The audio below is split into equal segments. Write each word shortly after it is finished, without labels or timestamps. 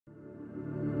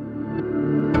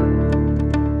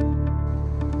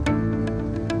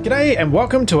G'day and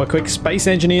welcome to a quick Space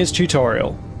Engineers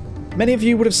tutorial. Many of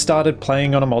you would have started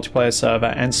playing on a multiplayer server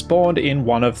and spawned in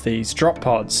one of these drop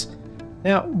pods.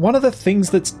 Now, one of the things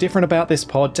that's different about this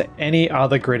pod to any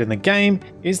other grid in the game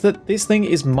is that this thing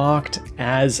is marked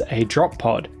as a drop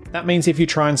pod. That means if you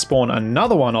try and spawn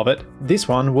another one of it, this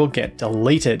one will get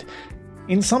deleted.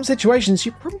 In some situations,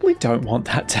 you probably don't want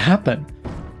that to happen.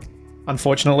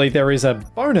 Unfortunately, there is a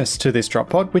bonus to this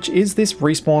drop pod, which is this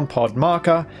respawn pod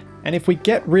marker. And if we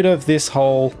get rid of this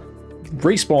whole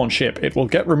respawn ship, it will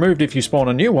get removed if you spawn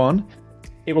a new one.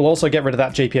 It will also get rid of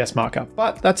that GPS marker,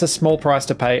 but that's a small price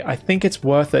to pay. I think it's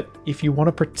worth it if you want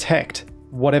to protect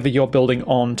whatever you're building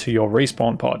onto your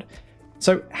respawn pod.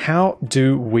 So how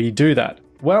do we do that?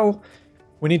 Well,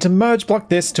 we need to merge block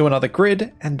this to another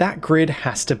grid, and that grid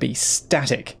has to be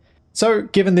static. So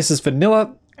given this is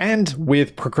vanilla and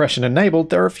with progression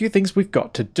enabled, there are a few things we've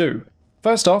got to do.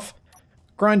 First off,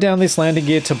 grind down this landing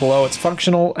gear to below its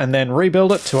functional and then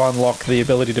rebuild it to unlock the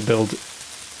ability to build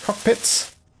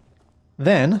cockpits.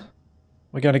 Then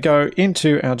we're going to go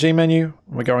into our G menu,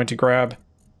 and we're going to grab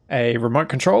a remote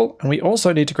control, and we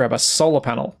also need to grab a solar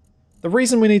panel. The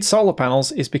reason we need solar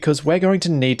panels is because we're going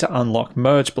to need to unlock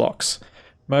merge blocks.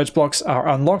 Merge blocks are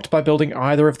unlocked by building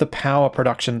either of the power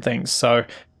production things, so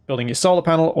building your solar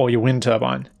panel or your wind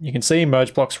turbine. You can see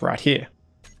merge blocks right here.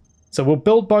 So we'll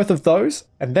build both of those,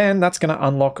 and then that's going to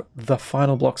unlock the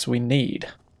final blocks we need.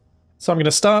 So I'm going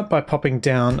to start by popping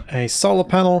down a solar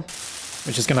panel,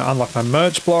 which is going to unlock my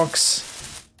merge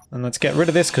blocks. And let's get rid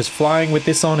of this because flying with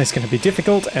this on is going to be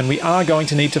difficult, and we are going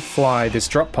to need to fly this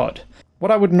drop pod.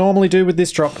 What I would normally do with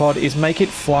this drop pod is make it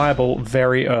flyable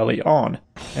very early on.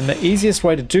 And the easiest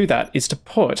way to do that is to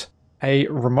put a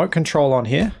remote control on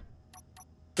here,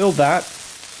 build that,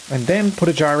 and then put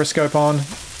a gyroscope on.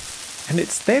 And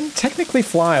it's then technically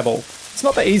flyable. It's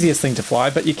not the easiest thing to fly,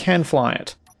 but you can fly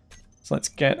it. So let's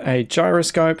get a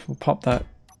gyroscope. We'll pop that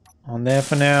on there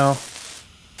for now.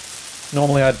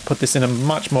 Normally I'd put this in a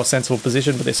much more sensible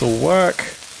position, but this will work.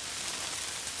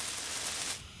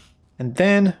 And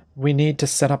then we need to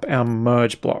set up our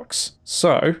merge blocks.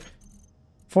 So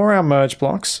for our merge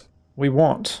blocks, we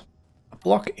want a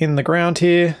block in the ground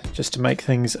here, just to make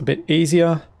things a bit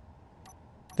easier.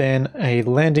 Then a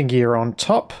landing gear on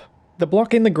top. The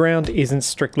block in the ground isn't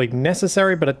strictly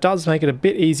necessary, but it does make it a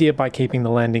bit easier by keeping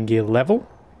the landing gear level.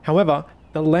 However,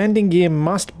 the landing gear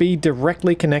must be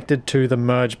directly connected to the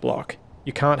merge block.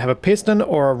 You can't have a piston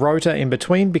or a rotor in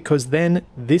between because then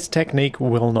this technique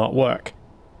will not work.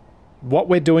 What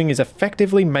we're doing is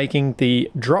effectively making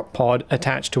the drop pod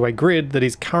attached to a grid that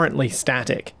is currently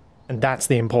static. And that's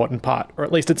the important part, or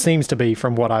at least it seems to be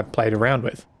from what I've played around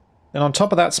with. Then on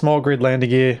top of that small grid landing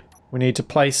gear, we need to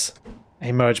place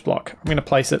a merge block. I'm going to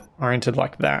place it oriented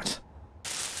like that.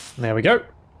 And there we go.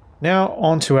 Now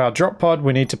onto our drop pod,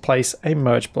 we need to place a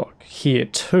merge block here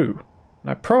too.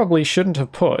 And I probably shouldn't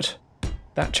have put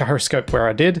that gyroscope where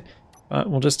I did,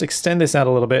 but we'll just extend this out a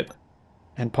little bit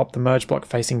and pop the merge block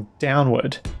facing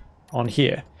downward on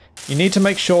here. You need to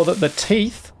make sure that the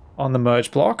teeth on the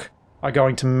merge block are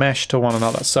going to mesh to one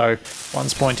another. So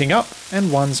one's pointing up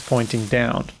and one's pointing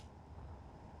down.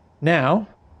 Now,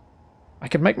 I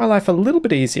can make my life a little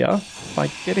bit easier by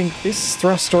getting this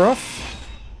thruster off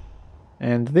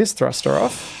and this thruster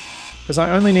off, because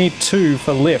I only need 2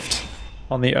 for lift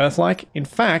on the Earth-like. In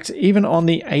fact, even on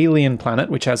the alien planet,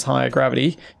 which has higher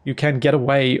gravity, you can get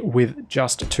away with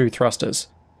just 2 thrusters.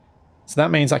 So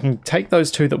that means I can take those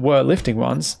 2 that were lifting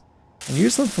ones and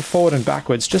use them for forward and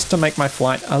backwards just to make my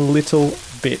flight a little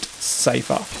bit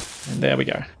safer. And there we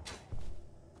go.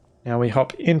 Now we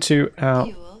hop into our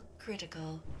Fuel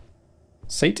critical.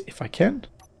 Seat if I can,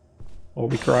 or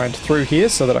we grind through here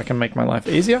so that I can make my life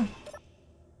easier.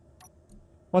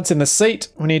 Once in the seat,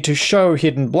 we need to show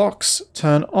hidden blocks,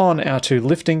 turn on our 2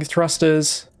 lifting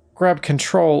thrusters, grab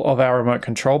control of our remote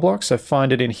control block, so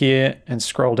find it in here and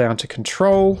scroll down to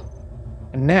control,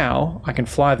 and now I can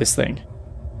fly this thing.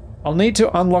 I'll need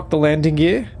to unlock the landing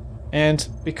gear, and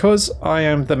because I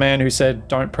am the man who said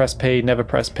don't press P, never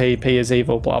press P, P is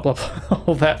evil, blah blah blah,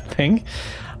 all that thing,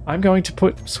 I'm going to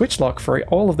put switch lock for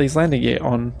all of these landing gear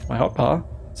on my hotbar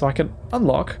so I can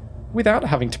unlock without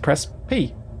having to press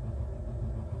P.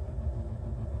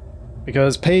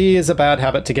 Because P is a bad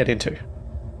habit to get into.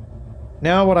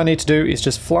 Now what I need to do is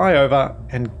just fly over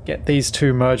and get these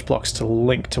 2 merge blocks to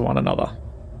link to one another.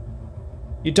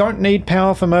 You don't need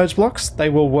power for merge blocks,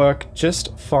 they will work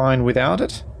just fine without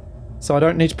it. So I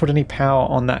don't need to put any power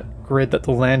on that grid that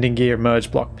the landing gear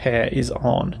merge block pair is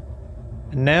on.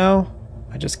 And now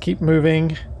I just keep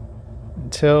moving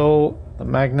until the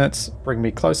magnets bring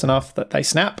me close enough that they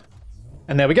snap.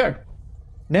 And there we go.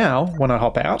 Now, when I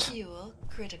hop out,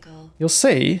 critical. you'll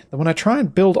see that when I try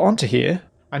and build onto here,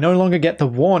 I no longer get the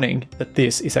warning that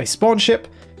this is a spawn ship.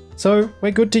 So we're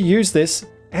good to use this,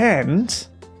 and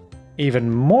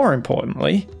even more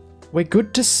importantly, we're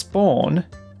good to spawn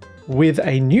with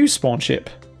a new spawn ship.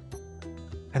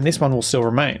 And this one will still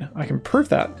remain. I can prove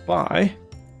that by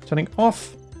turning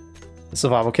off the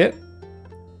survival kit,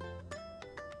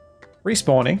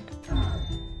 respawning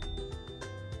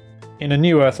in a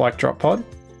new Earth-like drop pod,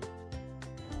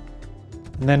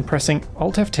 and then pressing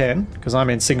Alt F10, because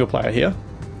I'm in single player here,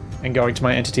 and going to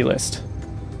my entity list.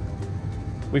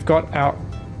 We've got our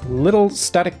little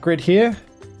static grid here,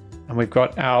 and we've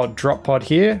got our drop pod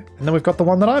here, and then we've got the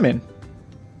one that I'm in.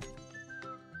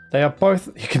 They are both,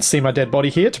 you can see my dead body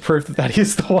here to prove that that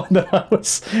is the one that I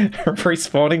was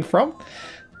respawning from.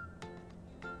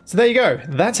 So there you go.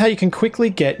 That's how you can quickly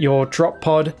get your drop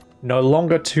pod no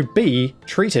longer to be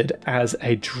treated as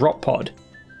a drop pod.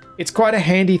 It's quite a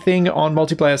handy thing on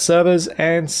multiplayer servers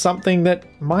and something that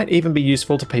might even be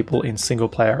useful to people in single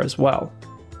player as well.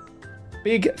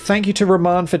 Big thank you to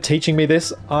Roman for teaching me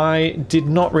this. I did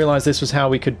not realize this was how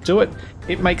we could do it.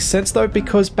 It makes sense though,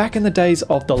 because back in the days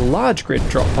of the large grid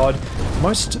drop pod,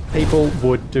 most people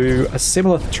would do a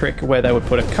similar trick where they would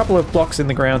put a couple of blocks in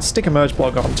the ground, stick a merge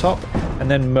block on top, and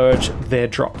then merge their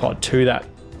drop pod to that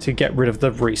to get rid of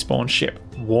the respawn ship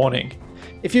warning.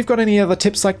 If you've got any other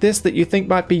tips like this that you think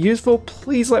might be useful,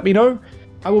 please let me know.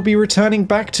 I will be returning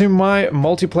back to my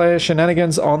multiplayer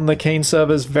shenanigans on the Keen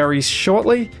servers very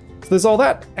shortly. So there's all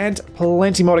that and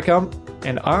plenty more to come,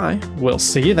 and I will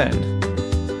see you then.